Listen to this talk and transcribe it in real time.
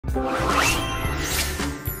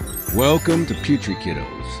Welcome to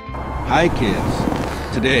PutriKiddos. Hi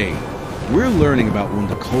kids. Today, we're learning about one of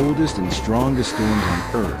the coldest and strongest storms on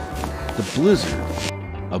Earth, the blizzard.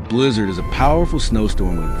 A blizzard is a powerful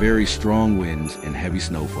snowstorm with very strong winds and heavy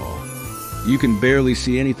snowfall. You can barely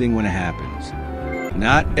see anything when it happens.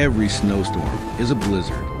 Not every snowstorm is a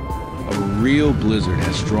blizzard. A real blizzard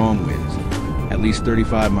has strong winds, at least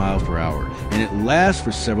 35 miles per hour, and it lasts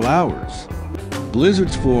for several hours.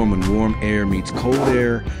 Blizzards form when warm air meets cold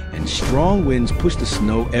air and strong winds push the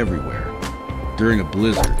snow everywhere. During a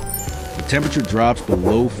blizzard, the temperature drops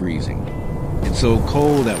below freezing. It's so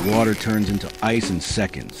cold that water turns into ice in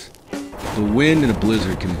seconds. The wind in a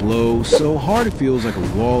blizzard can blow so hard it feels like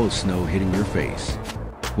a wall of snow hitting your face.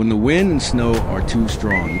 When the wind and snow are too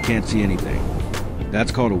strong, you can't see anything.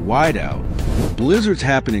 That's called a whiteout. Blizzards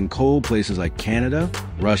happen in cold places like Canada,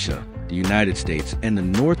 Russia, the United States, and the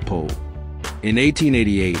North Pole. In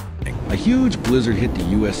 1888, a huge blizzard hit the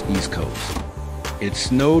U.S. East Coast. It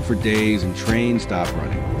snowed for days and trains stopped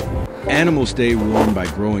running. Animals stay warm by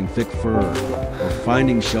growing thick fur or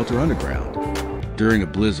finding shelter underground. During a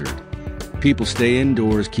blizzard, people stay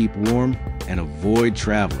indoors, keep warm, and avoid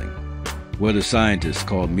traveling. Weather scientists,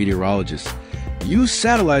 called meteorologists, use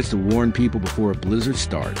satellites to warn people before a blizzard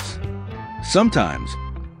starts. Sometimes,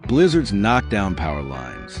 blizzards knock down power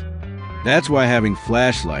lines. That's why having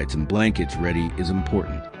flashlights and blankets ready is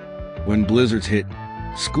important. When blizzards hit,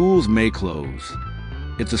 schools may close.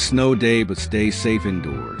 It's a snow day, but stay safe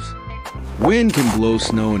indoors. Wind can blow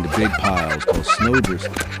snow into big piles called snowdrifts,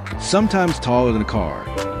 sometimes taller than a car.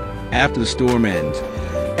 After the storm ends,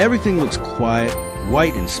 everything looks quiet,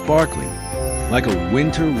 white and sparkling, like a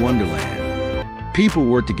winter wonderland. People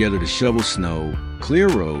work together to shovel snow, clear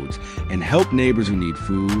roads, and help neighbors who need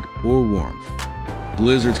food or warmth.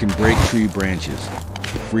 Blizzards can break tree branches,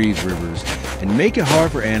 freeze rivers, and make it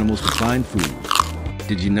hard for animals to find food.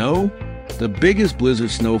 Did you know? The biggest blizzard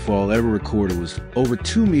snowfall ever recorded was over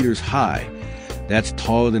 2 meters high. That's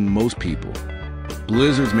taller than most people.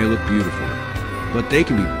 Blizzards may look beautiful, but they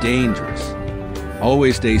can be dangerous.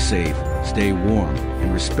 Always stay safe, stay warm,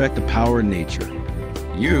 and respect the power of nature.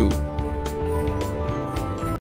 You